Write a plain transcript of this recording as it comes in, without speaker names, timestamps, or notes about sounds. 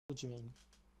What do you mean?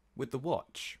 With the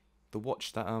watch. The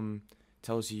watch that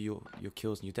tells you your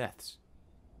kills and your deaths.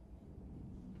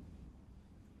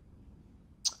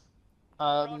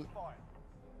 I'm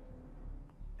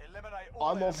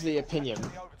of the opinion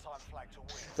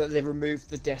that they removed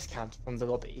the death count from the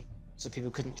lobby so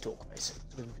people couldn't talk,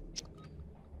 basically.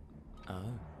 Oh.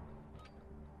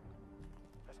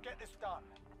 Let's get this done.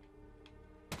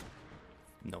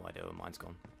 No idea where mine's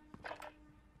gone.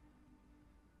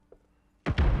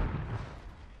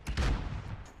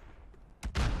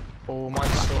 Oh,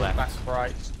 mine's still left. back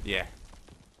right. Yeah.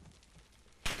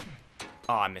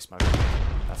 Oh, I missed my room.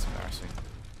 That's embarrassing.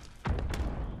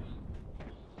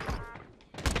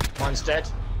 Mine's dead.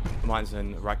 Mine's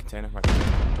in right container. Right container.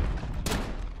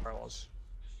 Where I was.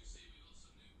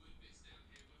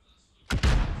 10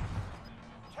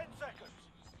 seconds.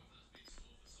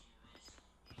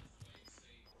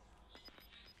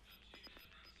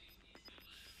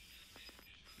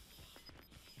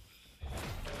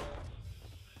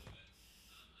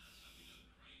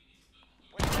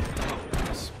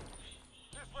 Yes.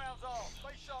 This round's off.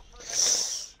 Stay sharp for the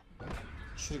next.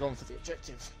 Should have gone for the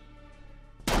objective.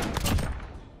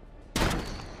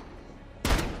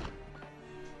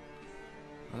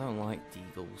 I don't like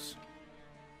deagles.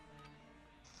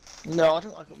 No, I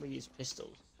don't like when we use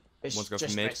pistols. It's One's go for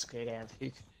just mid. basically again.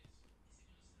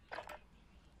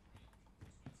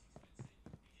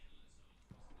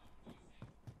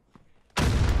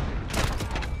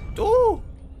 Oh!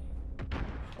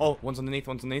 Oh, one's underneath,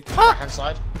 one's underneath. Right hand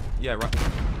side. Yeah, right.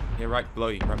 Yeah, right below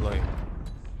you, right below you.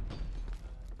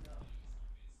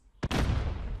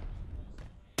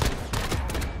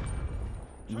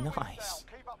 Nice.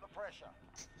 Keep up the pressure.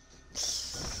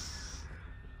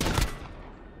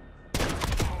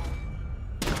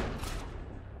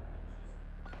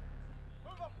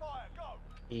 Move up fire. Go.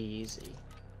 Easy.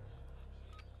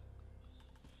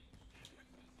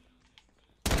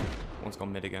 One's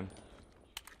gone mid again.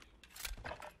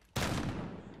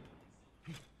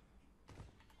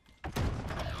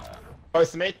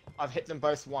 Both mid. I've hit them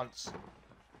both once.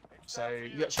 So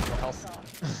you actually got health.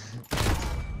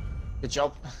 Good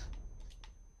job.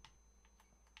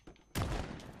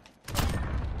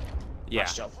 Yeah.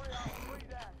 Nice job. 3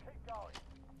 down. Keep going.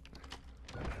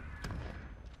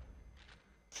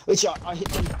 Literally, I hit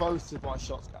them both with my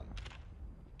shotgun.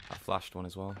 I flashed one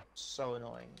as well. So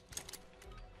annoying.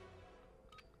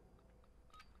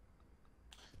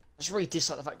 I just really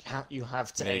dislike the fact you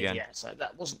have to There you go. ADS. Like,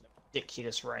 that wasn't a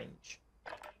ridiculous range.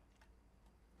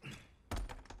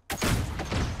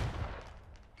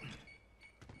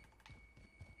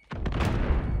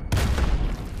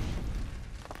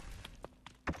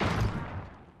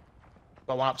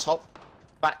 Got one up top,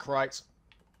 back right.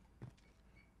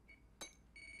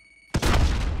 He's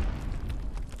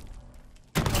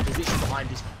literally behind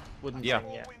his wooden Yeah.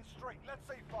 thing, yeah. Win streak. Let's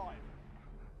see 5.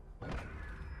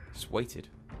 Just waited.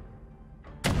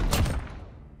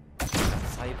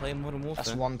 That's how you play Modern Warfare.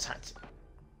 That's one tactic.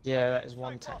 Yeah, that is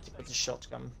one tactic with the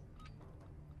shotgun.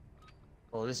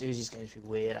 Oh, this Uzi's going to be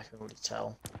weird, I can already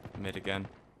tell. Mid again.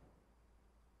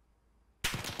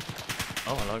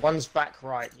 Oh, hello. One's back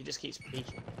right, he just keeps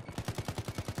peeking.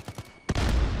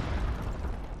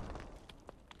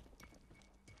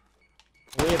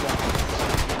 Weird one.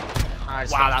 Ah,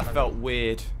 it's Wow, not that felt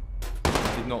weird.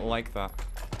 I did not like that.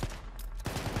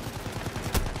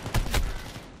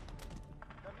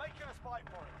 They're making us fight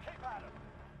for it. Keep at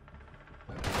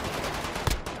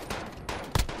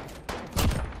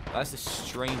them. That's the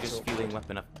strangest feeling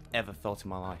weapon I've ever felt in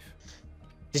my life.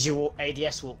 Did you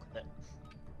ADS walk with it?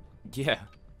 Yeah.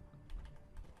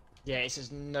 Yeah, it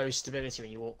says no stability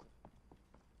when you walk.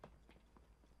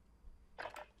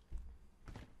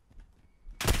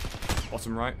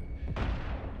 Bottom right.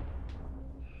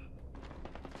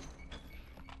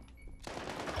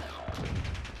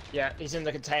 Yeah, he's in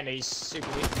the container, he's super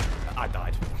weak. I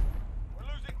died. We're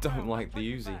losing Don't ground. like the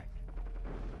Uzi.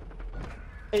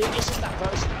 It's just that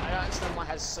version, I don't understand why it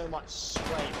has so much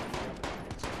spray.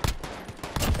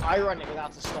 I run it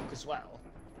without the stock as well.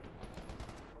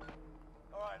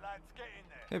 Alright, lads, get in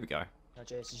there. Here we go. No,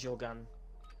 Jay, this is your gun.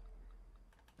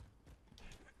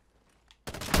 I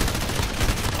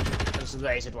just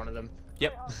lasered one of them.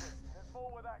 Yep. There's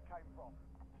more where that came from.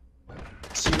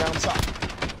 2 rounds up.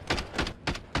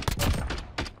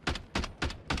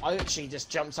 I actually just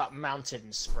jumped up, mounted,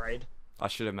 and sprayed. I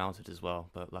should have mounted as well,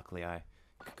 but luckily I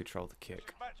could control the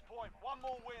kick. Match point. One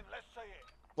more win. Let's see it.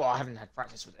 Well, I haven't had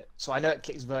practice with it, so I know it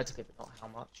kicks vertically, but not how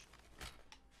much.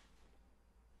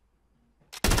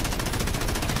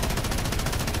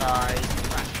 He's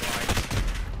crashed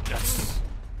right. Yes.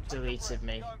 Deleted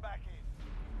me. Going back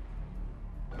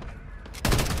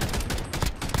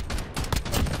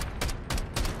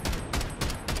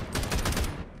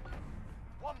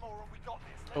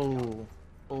Oh,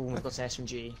 oh, we've got an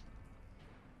SMG.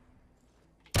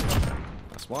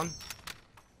 That's one.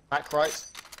 Back right.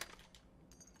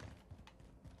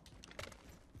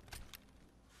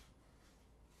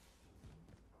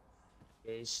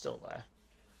 Yeah, he's still there.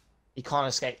 He can't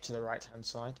escape to the right hand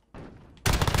side.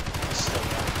 He's still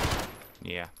there.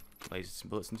 Yeah. Lasered some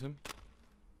bullets into him.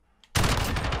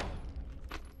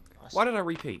 Nice. Why did I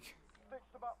re-peek?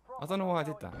 I don't know why I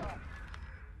did that.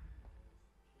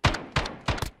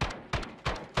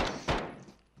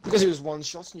 Because it was one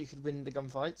shot and you could win the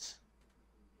gunfight.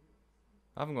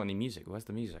 I haven't got any music. Where's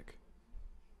the music?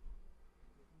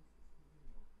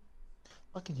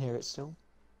 I can hear it still.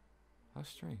 How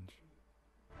strange.